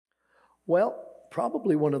Well,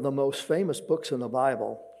 probably one of the most famous books in the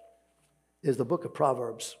Bible is the book of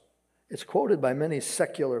Proverbs. It's quoted by many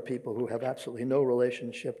secular people who have absolutely no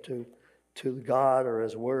relationship to God or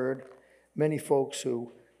His Word. Many folks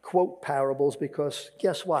who quote parables because,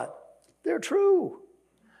 guess what? They're true.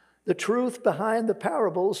 The truth behind the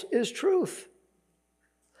parables is truth.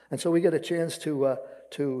 And so we get a chance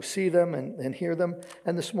to see them and hear them.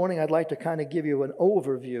 And this morning I'd like to kind of give you an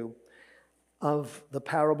overview of the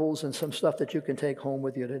parables and some stuff that you can take home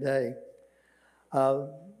with you today.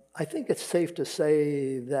 I think it's safe to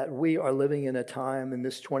say that we are living in a time in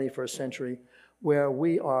this 21st century where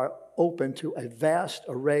we are open to a vast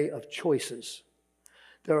array of choices.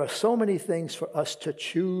 There are so many things for us to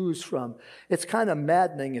choose from. It's kind of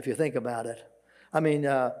maddening if you think about it. I mean,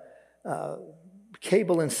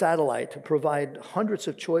 cable and satellite provide hundreds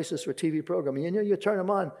of choices for TV programming. You turn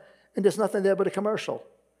them on, and there's nothing there but a commercial.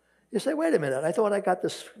 You say, wait a minute, I thought I got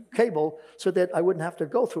this cable so that I wouldn't have to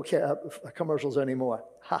go through commercials anymore.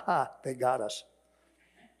 Ha ha, they got us.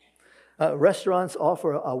 Restaurants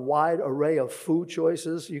offer a wide array of food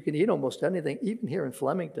choices. You can eat almost anything, even here in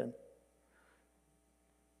Flemington.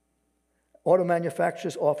 Auto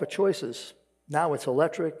manufacturers offer choices. Now it's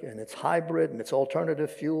electric, and it's hybrid, and it's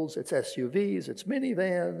alternative fuels, it's SUVs, it's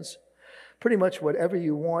minivans. Pretty much whatever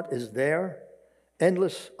you want is there.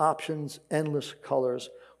 Endless options, endless colors.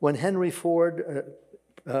 When Henry Ford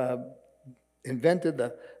invented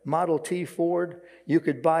the Model T Ford, you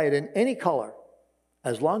could buy it in any color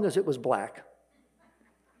as long as it was black.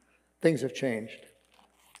 Things have changed.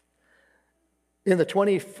 In the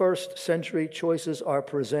 21st century, choices are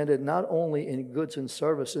presented not only in goods and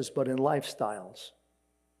services, but in lifestyles.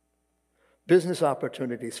 Business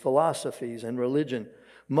opportunities, philosophies, and religion.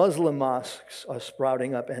 Muslim mosques are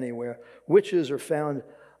sprouting up anywhere. Witches are found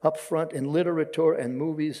up front in literature and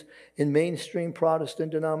movies. In mainstream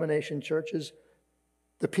Protestant denomination churches,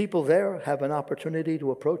 the people there have an opportunity to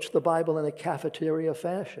approach the Bible in a cafeteria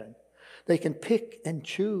fashion. They can pick and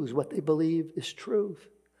choose what they believe is truth.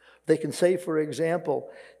 They can say, for example,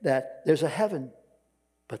 that there's a heaven,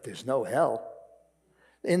 but there's no hell.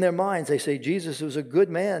 In their minds, they say Jesus was a good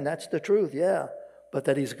man. That's the truth, yeah. But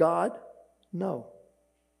that He's God? No.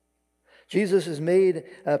 Jesus is made,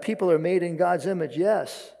 people are made in God's image,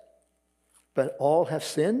 yes. But all have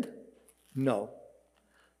sinned? No.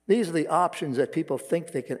 These are the options that people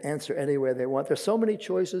think they can answer anywhere they want. There's so many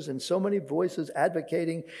choices and so many voices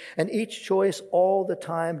advocating, and each choice all the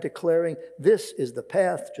time declaring this is the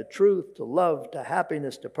path to truth, to love, to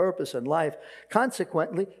happiness, to purpose in life.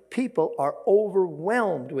 Consequently, people are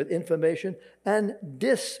overwhelmed with information and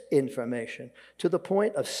disinformation to the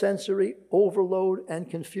point of sensory overload and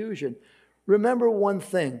confusion. Remember one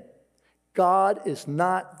thing, God is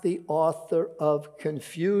not the author of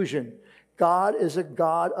confusion. God is a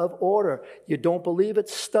God of order. You don't believe it?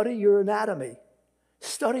 Study your anatomy.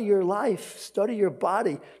 Study your life. Study your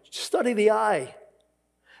body. Study the eye.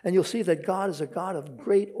 And you'll see that God is a God of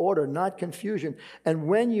great order, not confusion. And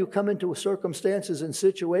when you come into circumstances and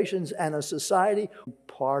situations and a society,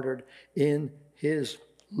 parted in His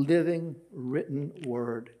living, written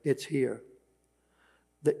word. It's here.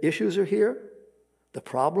 The issues are here. The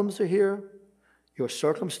problems are here. Your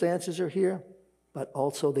circumstances are here. But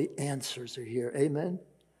also the answers are here. Amen?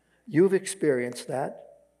 You've experienced that.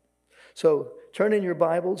 So turn in your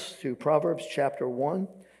Bibles to Proverbs chapter 1,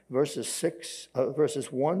 verses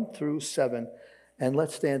 1 through 7, and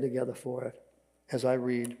let's stand together for it as I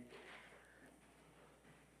read.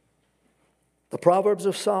 The Proverbs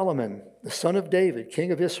of Solomon, the son of David,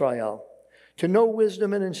 king of Israel, to know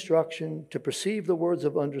wisdom and instruction, to perceive the words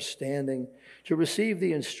of understanding, to receive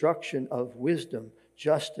the instruction of wisdom,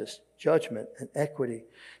 justice, judgment, and equity,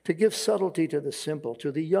 to give subtlety to the simple,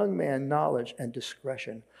 to the young man knowledge and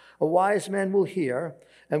discretion. A wise man will hear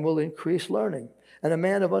and will increase learning, and a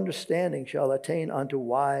man of understanding shall attain unto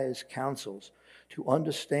wise counsels. To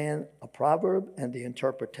understand a proverb and the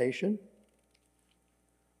interpretation,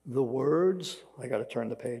 the words, I got to turn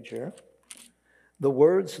the page here, the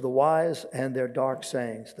words, the wise, and their dark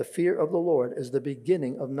sayings. The fear of the Lord is the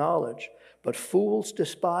beginning of knowledge, but fools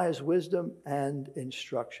despise wisdom and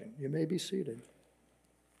instruction. You may be seated.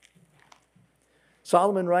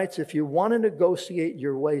 Solomon writes, if you want to negotiate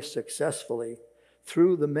your way successfully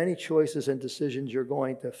through the many choices and decisions you're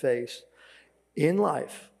going to face in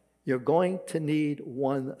life, you're going to need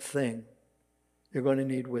one thing. You're going to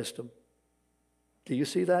need wisdom. Do you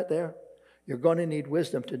see that there? You're going to need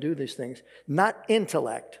wisdom to do these things. Not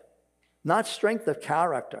intellect, not strength of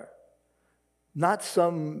character, not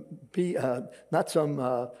some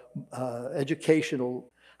educational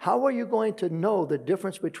How are you going to know the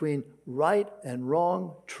difference between right and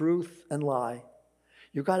wrong, truth and lie?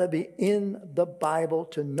 You've got to be in the Bible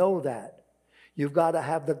to know that. You've got to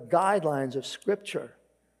have the guidelines of Scripture.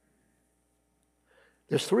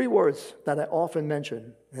 There's 3 words that I often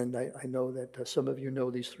mention, and I know that some of you know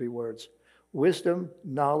these 3 words. Wisdom,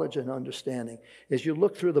 knowledge, and understanding. As you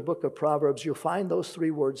look through the book of Proverbs, you'll find those 3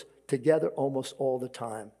 words together almost all the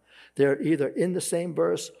time. They're either in the same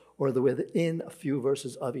verse or they're within a few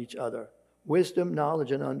verses of each other. Wisdom,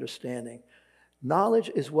 knowledge, and understanding.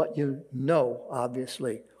 Knowledge is what you know,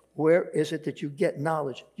 obviously. Where is it that you get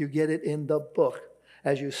knowledge? You get it in the book.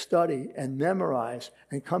 As you study and memorize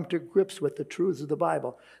and come to grips with the truths of the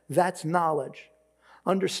Bible. That's knowledge.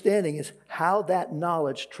 Understanding is how that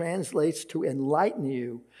knowledge translates to enlighten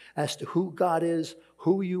you as to who God is,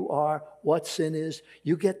 who you are, what sin is.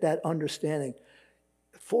 You get that understanding.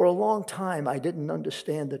 For a long time, I didn't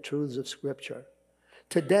understand the truths of Scripture.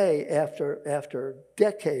 Today, after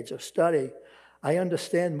decades of study, I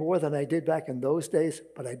understand more than I did back in those days,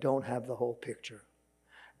 but I don't have the whole picture.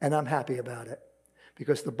 And I'm happy about it,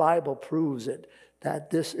 because the Bible proves it,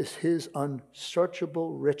 that this is His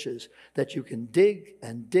unsearchable riches, that you can dig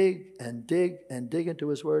and dig and dig and dig into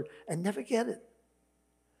His Word and never get it.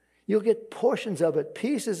 You'll get portions of it,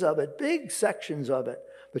 pieces of it, big sections of it,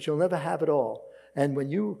 but you'll never have it all. And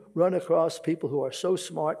when you run across people who are so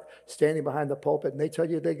smart standing behind the pulpit and they tell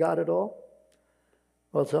you they got it all,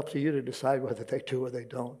 well, it's up to you to decide whether they do or they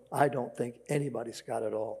don't. I don't think anybody's got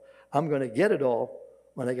it all. I'm going to get it all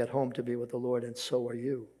when I get home to be with the Lord, and so are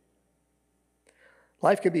you.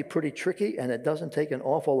 Life can be pretty tricky, and it doesn't take an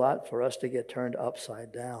awful lot for us to get turned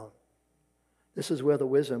upside down. This is where the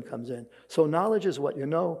wisdom comes in. So knowledge is what you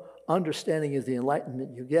know, understanding is the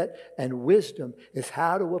enlightenment you get, and wisdom is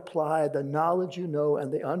how to apply the knowledge you know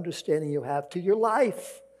and the understanding you have to your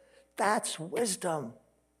life. That's wisdom.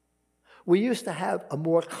 We used to have a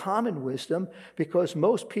more common wisdom because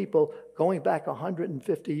most people, going back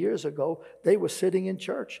 150 years ago, they were sitting in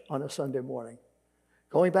church on a Sunday morning.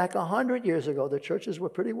 Going back 100 years ago, the churches were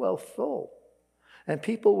pretty well full. And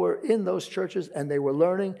people were in those churches and they were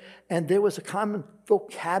learning, and there was a common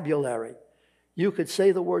vocabulary. You could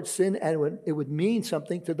say the word sin and it would mean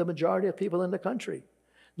something to the majority of people in the country.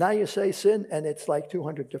 Now you say sin and it's like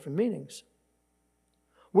 200 different meanings.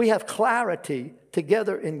 We have clarity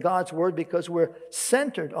together in God's Word because we're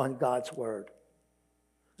centered on God's Word.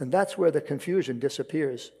 And that's where the confusion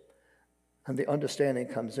disappears and the understanding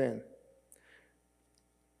comes in.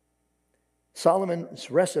 Solomon's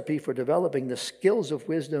recipe for developing the skills of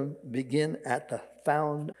wisdom begin at the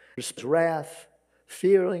found wrath,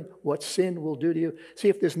 fearing what sin will do to you. See,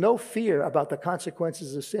 if there's no fear about the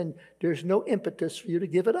consequences of sin, there's no impetus for you to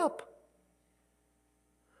give it up.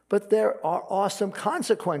 But there are awesome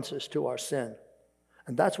consequences to our sin.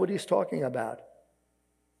 And that's what he's talking about.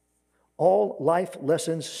 All life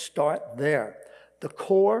lessons start there. The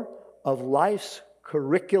core of life's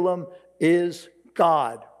curriculum is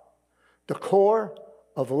God. The core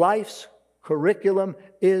of life's curriculum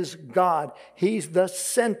is God. He's the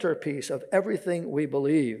centerpiece of everything we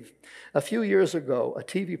believe. A few years ago, a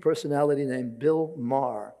TV personality named Bill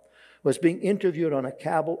Maher was being interviewed on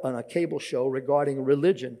a cable show regarding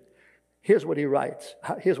religion. Here's what he writes.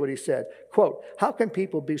 Here's what he said. Quote, "How can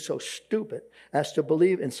people be so stupid as to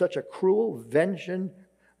believe in such a cruel, vengeful,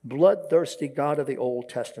 bloodthirsty God of the Old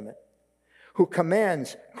Testament, who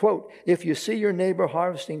commands, quote, if you see your neighbor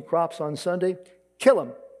harvesting crops on Sunday, kill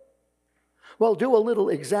him." Well, do a little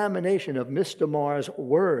examination of Mr. Maher's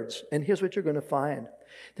words, and here's what you're going to find.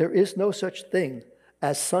 There is no such thing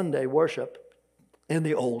as Sunday worship in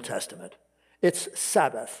the Old Testament. It's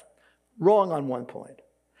Sabbath. Wrong on one point.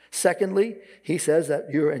 Secondly, he says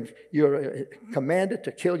that you're commanded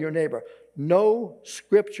to kill your neighbor. No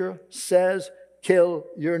scripture says kill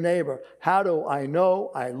your neighbor. How do I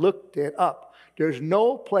know? I looked it up. There's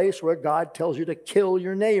no place where God tells you to kill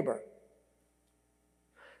your neighbor.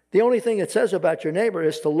 The only thing it says about your neighbor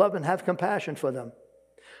is to love and have compassion for them.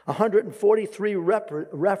 143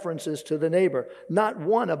 references to the neighbor, not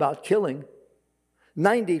one about killing.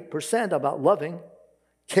 90% about loving,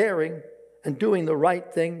 caring, and doing the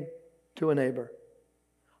right thing to a neighbor.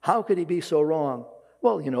 How could he be so wrong?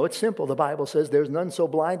 Well, it's simple. The Bible says there's none so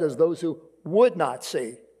blind as those who would not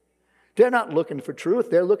see. They're not looking for truth.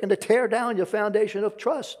 They're looking to tear down your foundation of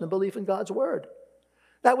trust and belief in God's Word.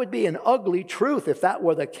 That would be an ugly truth if that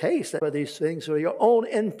were the case. For these things, for your own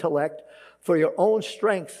intellect, for your own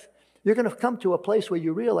strength, you're going to come to a place where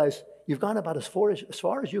you realize you've gone about as far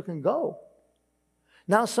as you can go.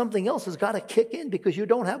 Now something else has got to kick in because you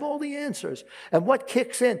don't have all the answers. And what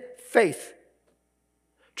kicks in? Faith.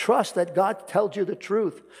 Trust that God tells you the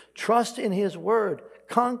truth. Trust in His Word.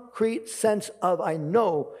 Concrete sense of, I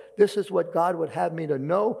know this is what God would have me to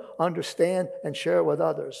know, understand, and share with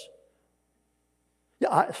others.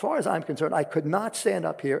 Yeah, as far as I'm concerned, I could not stand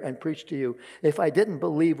up here and preach to you if I didn't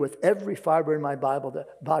believe with every fiber in my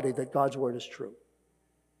body that God's Word is true.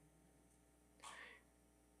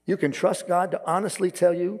 You can trust God to honestly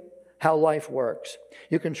tell you how life works.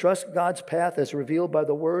 You can trust God's path as revealed by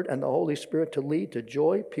the Word and the Holy Spirit to lead to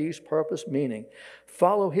joy, peace, purpose, meaning.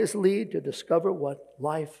 Follow His lead to discover what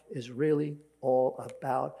life is really all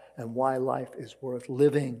about and why life is worth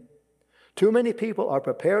living. Too many people are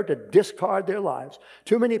prepared to discard their lives.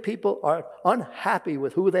 Too many people are unhappy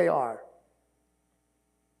with who they are.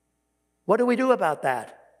 What do we do about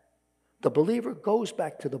that? The believer goes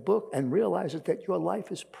back to the book and realizes that your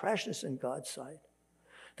life is precious in God's sight.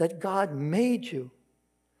 That God made you.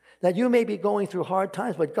 That you may be going through hard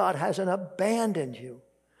times, but God hasn't abandoned you.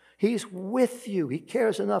 He's with you. He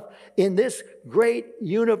cares enough in this great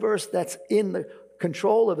universe that's in the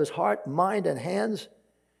control of His heart, mind, and hands.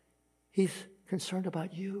 He's concerned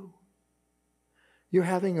about you. You're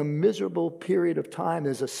having a miserable period of time.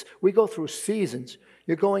 We go through seasons.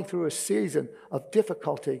 You're going through a season of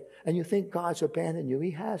difficulty, and you think God's abandoned you.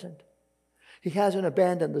 He hasn't. He hasn't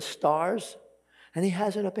abandoned the stars, and He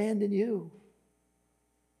hasn't abandoned you.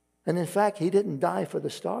 And in fact, He didn't die for the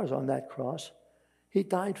stars on that cross. He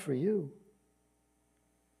died for you.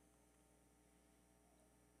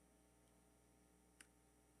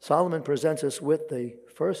 Solomon presents us with the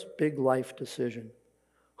first big life decision.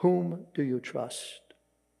 Whom do you trust?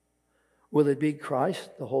 Will it be Christ,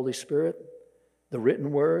 the Holy Spirit, the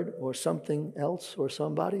written word, or something else or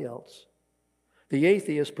somebody else? The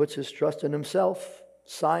atheist puts his trust in himself,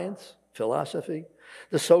 science, philosophy.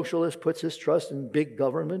 The socialist puts his trust in big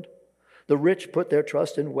government. The rich put their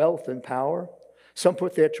trust in wealth and power. Some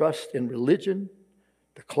put their trust in religion,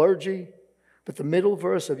 the clergy. But the middle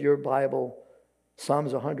verse of your Bible,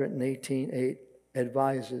 Psalms 118:8,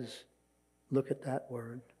 advises, look at that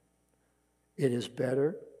word. It is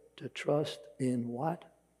better to trust in what?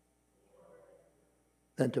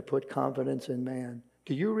 Than to put confidence in man.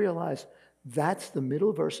 Do you realize that's the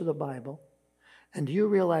middle verse of the Bible? And do you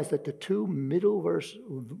realize that the two middle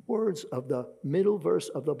words of the middle verse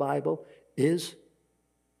of the Bible is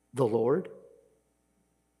the Lord?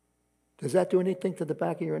 Does that do anything to the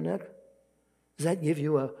back of your neck? Does that give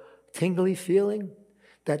you a tingly feeling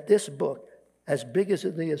that this book, as big as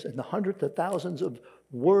it is, and the hundreds of thousands of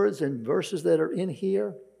words and verses that are in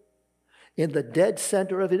here, in the dead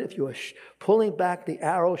center of it, if you are pulling back the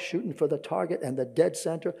arrow, shooting for the target, and the dead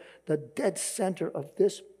center of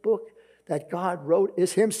this book that God wrote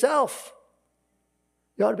is Himself.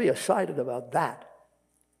 You ought to be excited about that.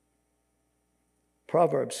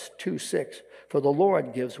 Proverbs 2:6, for the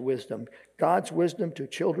Lord gives wisdom. God's wisdom to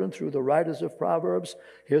children through the writers of Proverbs.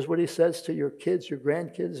 Here's what He says to your kids, your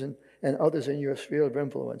grandkids, and others in your sphere of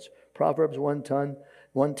influence. Proverbs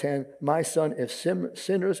 1:10, my son, if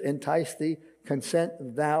sinners entice thee,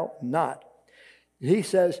 consent thou not. He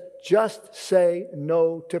says, just say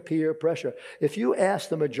no to peer pressure. If you ask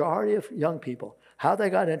the majority of young people how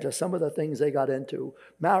they got into some of the things they got into,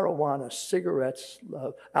 marijuana, cigarettes,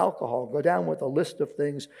 alcohol, go down with a list of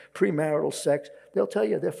things, premarital sex, they'll tell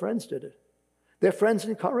you their friends did it. Their friends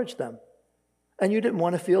encouraged them. And you didn't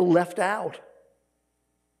want to feel left out.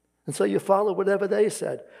 And so you followed whatever they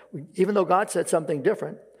said. Even though God said something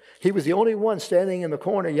different, He was the only one standing in the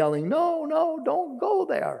corner yelling, no, don't go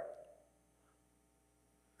there.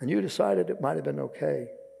 And you decided it might have been okay.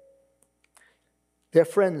 Their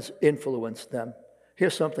friends influenced them.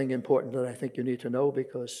 Here's something important that I think you need to know,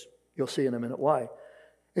 because you'll see in a minute why.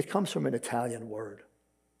 It comes from an Italian word.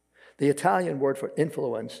 The Italian word for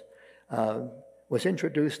influence was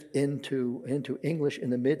introduced into English in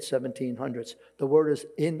the mid-1700s. The word is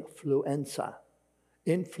influenza.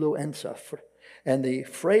 Influenza. And the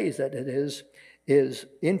phrase that it is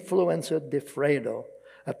influenza di freddo.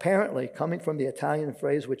 Apparently coming from the Italian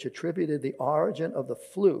phrase which attributed the origin of the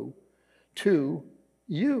flu to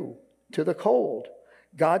the cold.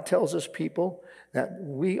 God tells His people that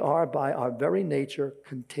we are by our very nature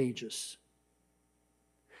contagious.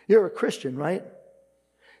 You're a Christian, right?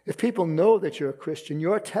 If people know that you're a Christian,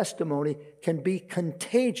 your testimony can be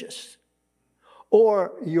contagious.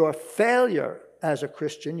 Or your failure as a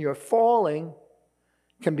Christian, your falling,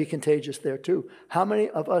 can be contagious there too. How many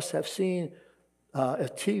of us have seen a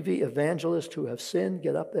TV evangelist who have sinned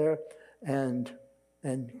get up there and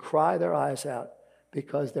cry their eyes out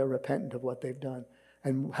because they're repentant of what they've done?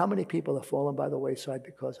 And how many people have fallen by the wayside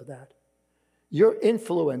because of that? Your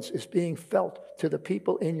influence is being felt to the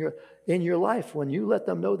people in your life. When you let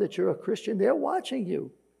them know that you're a Christian, they're watching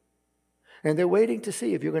you. And they're waiting to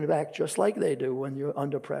see if you're going to act just like they do when you're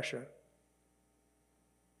under pressure.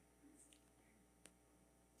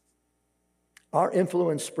 Our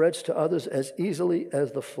influence spreads to others as easily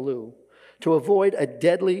as the flu. To avoid a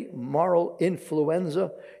deadly moral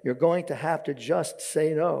influenza, you're going to have to just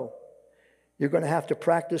say no. You're going to have to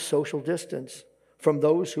practice social distance from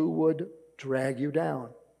those who would drag you down.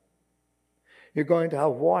 You're going to have to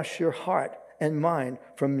wash your heart and mind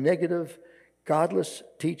from negative, godless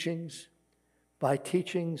teachings by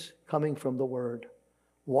teachings coming from the Word.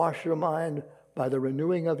 Wash your mind by the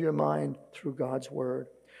renewing of your mind through God's Word.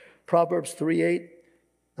 Proverbs 3:8,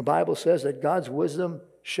 the Bible says that God's wisdom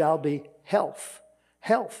shall be health.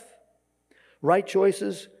 Health. Right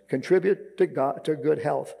choices contribute to good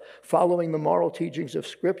health. Following the moral teachings of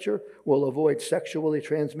Scripture will avoid sexually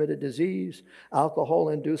transmitted disease,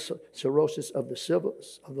 alcohol-induced cirrhosis of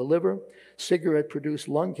the liver, cigarette-produced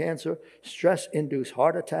lung cancer, stress-induced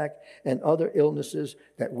heart attack, and other illnesses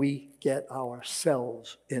that we get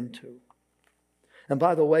ourselves into. And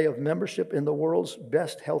by the way of membership in the world's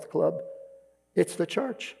best health club, it's the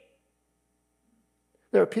church.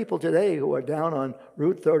 There are people today who are down on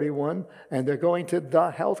Route 31 and they're going to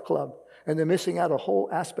the health club and they're missing out a whole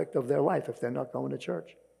aspect of their life if they're not going to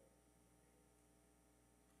church.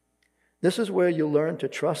 This is where you learn to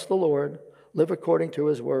trust the Lord, live according to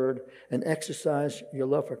His Word, and exercise your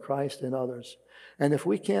love for Christ and others. And if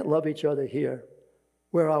we can't love each other here,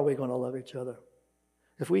 where are we going to love each other?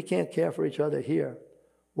 If we can't care for each other here,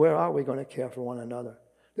 where are we going to care for one another?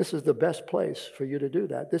 This is the best place for you to do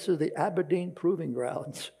that. This is the Aberdeen proving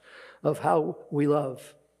grounds of how we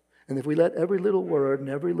love. And if we let every little word and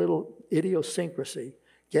every little idiosyncrasy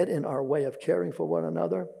get in our way of caring for one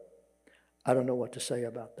another, I don't know what to say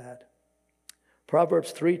about that.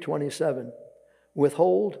 Proverbs 3:27,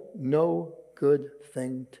 withhold no good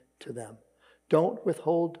thing to them. Don't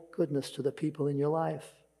withhold goodness to the people in your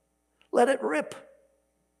life. Let it rip.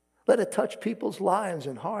 Let it touch people's lives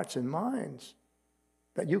and hearts and minds,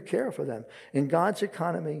 that you care for them. In God's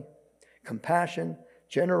economy, compassion,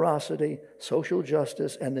 generosity, social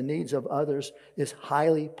justice, and the needs of others is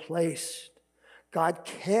highly placed. God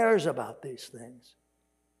cares about these things.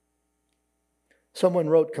 Someone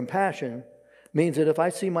wrote, compassion means that if I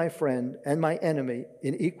see my friend and my enemy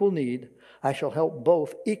in equal need, I shall help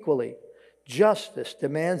both equally. Justice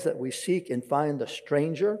demands that we seek and find the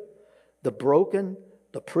stranger, the broken,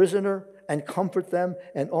 the prisoner, and comfort them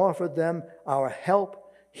and offer them our help.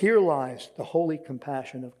 Here lies the holy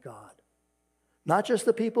compassion of God. Not just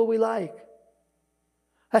the people we like.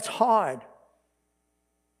 That's hard.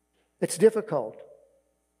 It's difficult.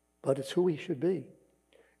 But it's who we should be.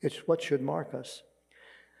 It's what should mark us.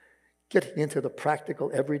 Getting into the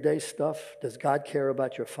practical, everyday stuff. Does God care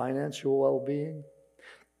about your financial well-being?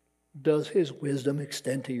 Does His wisdom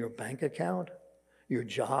extend to your bank account, your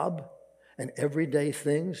job, and everyday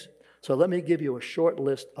things? So let me give you a short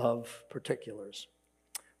list of particulars.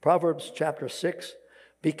 Proverbs chapter 6,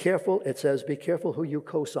 be careful. It says, be careful who you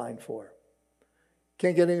co-sign for.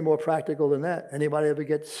 Can't get any more practical than that. Anybody ever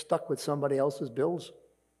get stuck with somebody else's bills?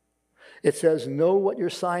 It says, know what you're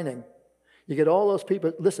signing. You get all those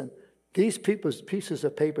people. Listen, these pieces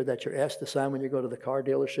of paper that you're asked to sign when you go to the car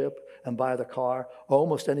dealership and buy the car, or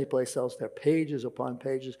almost any place else, they're pages upon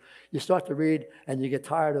pages. You start to read and you get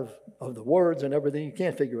tired of the words and everything. You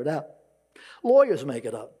can't figure it out. Lawyers make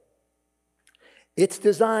it up. It's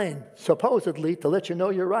designed, supposedly, to let you know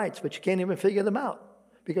your rights, but you can't even figure them out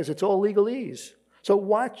because it's all legalese. So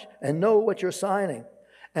watch and know what you're signing,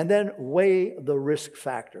 and then weigh the risk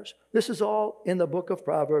factors. This is all in the book of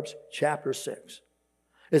Proverbs, chapter 6.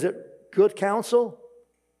 Is it good counsel?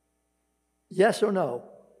 Yes or no?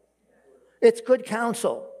 It's good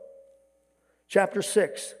counsel. Chapter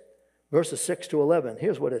 6, verses 6 to 11.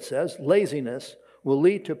 Here's what it says. Laziness will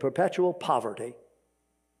lead to perpetual poverty.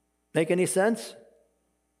 Make any sense?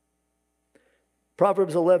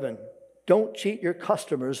 Proverbs 11. Don't cheat your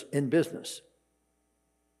customers in business.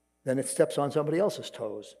 Then it steps on somebody else's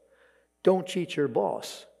toes. Don't cheat your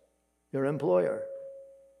boss, your employer.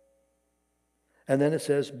 And then it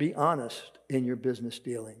says, be honest in your business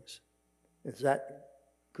dealings. Is that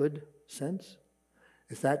good sense?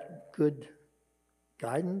 Is that good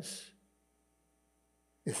guidance?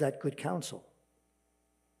 Is that good counsel?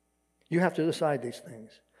 You have to decide these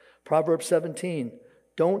things. Proverbs 17,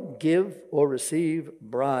 don't give or receive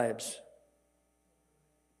bribes.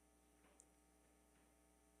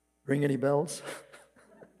 Ring any bells?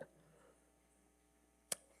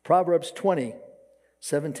 Proverbs 20,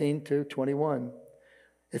 17 to 21.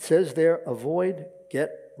 It says there, avoid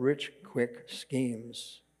get-rich-quick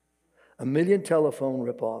schemes. 1 million telephone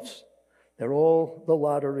ripoffs. They're all the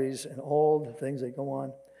lotteries and all the things that go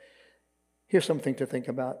on. Here's something to think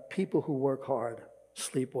about. People who work hard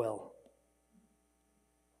sleep well.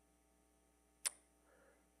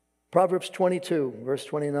 Proverbs 22, verse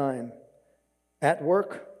 29. At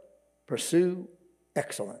work, pursue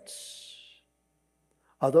excellence.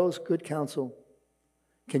 Are those good counsel?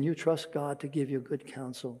 Can you trust God to give you good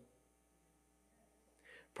counsel?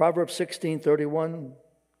 Proverbs 16:31.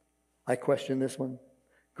 I question this one.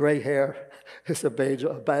 Gray hair is a badge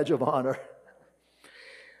of honor.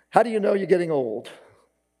 How do you know you're getting old?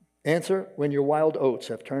 Answer, when your wild oats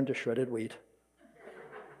have turned to shredded wheat.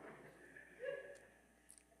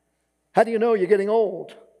 How do you know you're getting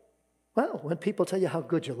old? Well, when people tell you how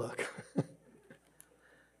good you look.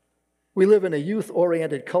 We live in a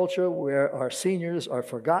youth-oriented culture where our seniors are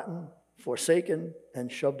forgotten, forsaken,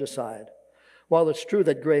 and shoved aside. While it's true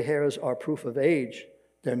that gray hairs are proof of age,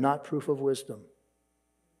 they're not proof of wisdom.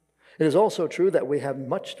 It is also true that we have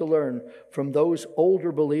much to learn from those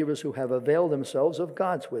older believers who have availed themselves of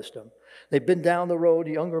God's wisdom. They've been down the road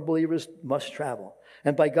younger believers must travel.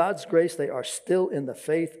 And by God's grace, they are still in the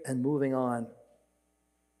faith and moving on.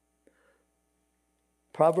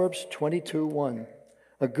 Proverbs 22:1.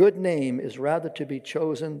 A good name is rather to be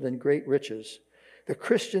chosen than great riches. The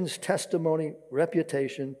Christian's testimony,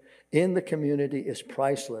 reputation in the community is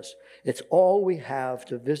priceless. It's all we have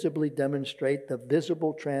to visibly demonstrate the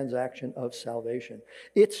visible transaction of salvation.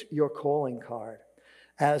 It's your calling card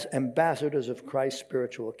as ambassadors of Christ's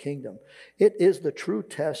spiritual kingdom. It is the true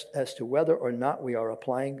test as to whether or not we are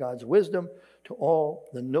applying God's wisdom to all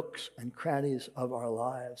the nooks and crannies of our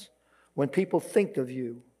lives. When people think of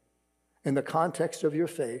you in the context of your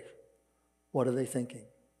faith, what are they thinking?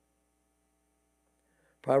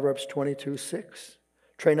 Proverbs 22:6.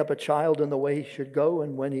 Train up a child in the way he should go,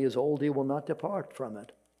 and when he is old, he will not depart from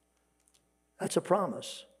it. That's a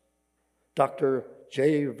promise. Dr.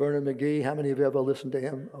 J. Vernon McGee, how many of you ever listened to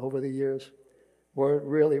him over the years?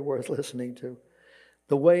 Really worth listening to.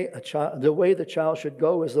 The way the child should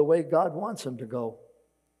go is the way God wants him to go.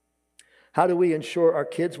 How do we ensure our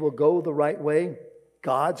kids will go the right way?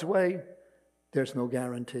 God's way? There's no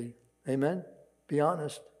guarantee. Amen? Be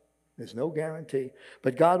honest. There's no guarantee.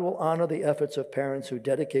 But God will honor the efforts of parents who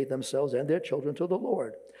dedicate themselves and their children to the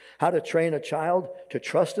Lord. How to train a child to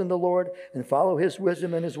trust in the Lord and follow His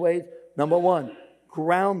wisdom and His ways? Number one,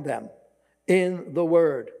 ground them in the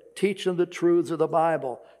Word. Teach them the truths of the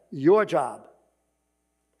Bible. Your job.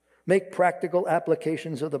 Make practical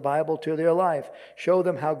applications of the Bible to their life. Show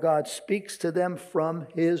them how God speaks to them from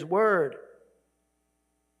His Word.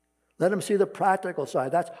 Let them see the practical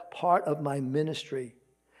side. That's part of my ministry,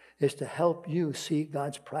 is to help you see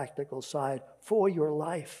God's practical side for your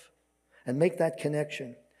life and make that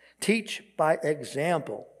connection. Teach by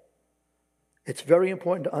example. It's very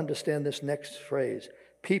important to understand this next phrase.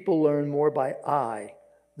 People learn more by eye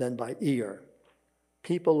than by ear.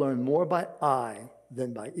 People learn more by eye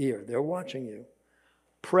than by ear. They're watching you.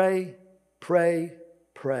 Pray, pray,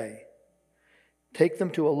 pray. Take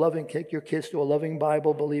your kids to a loving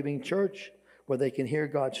Bible-believing church where they can hear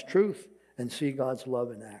God's truth and see God's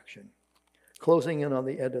love in action. Closing in on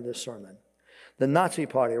the end of this sermon. The Nazi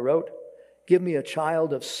Party wrote, "Give me a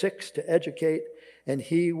child of 6 to educate, and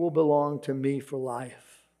he will belong to me for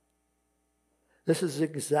life." This is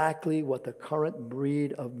exactly what the current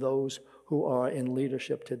breed of those who are in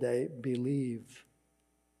leadership today believe.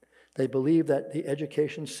 They believe that the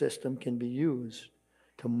education system can be used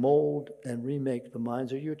to mold and remake the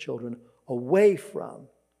minds of your children away from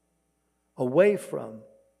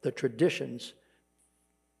the traditions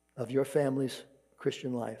of your family's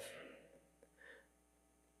Christian life.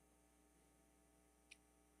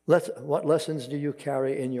 What lessons do you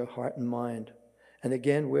carry in your heart and mind? And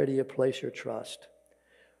again, where do you place your trust?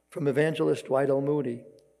 From evangelist Dwight L. Moody,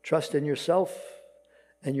 trust in yourself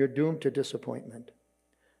and you're doomed to disappointment.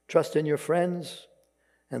 Trust in your friends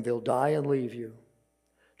and they'll die and leave you.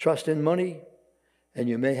 Trust in money and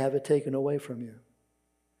you may have it taken away from you.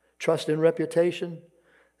 Trust in reputation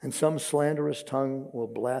and some slanderous tongue will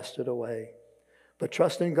blast it away. But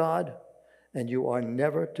trust in God and you are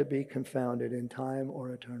never to be confounded in time or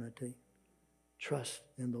eternity. Trust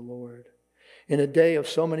in the Lord. In a day of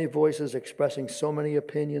so many voices expressing so many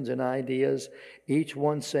opinions and ideas, each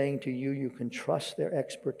one saying to you, you can trust their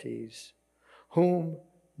expertise. Whom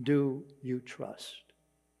do you trust?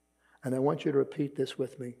 And I want you to repeat this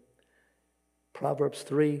with me. Proverbs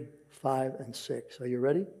 3, 5, and 6. Are you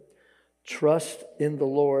ready? Trust in the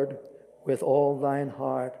Lord with all thine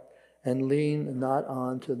heart, and lean not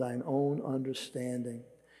on to thine own understanding.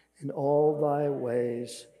 In all thy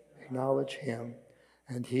ways acknowledge him,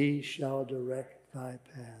 and he shall direct thy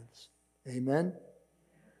paths. Amen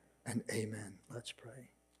and amen. Let's pray.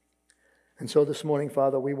 And so this morning,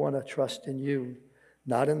 Father, we want to trust in you,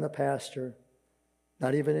 not in the pastor,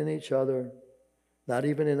 not even in each other, not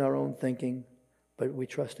even in our own thinking, but we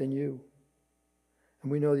trust in you.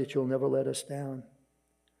 And we know that you'll never let us down.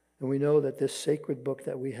 And we know that this sacred book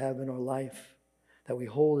that we have in our life, that we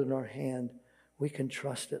hold in our hand, we can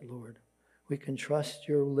trust it, Lord. We can trust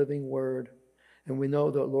your living word. And we know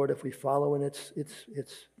that, Lord, if we follow in its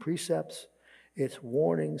precepts, its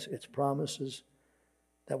warnings, its promises,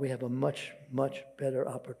 that we have a much, much better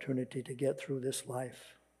opportunity to get through this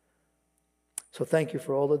life. So thank you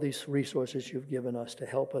for all of these resources you've given us to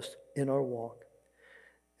help us in our walk.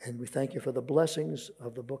 And we thank you for the blessings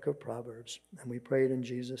of the book of Proverbs. And we pray it in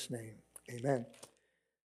Jesus' name. Amen.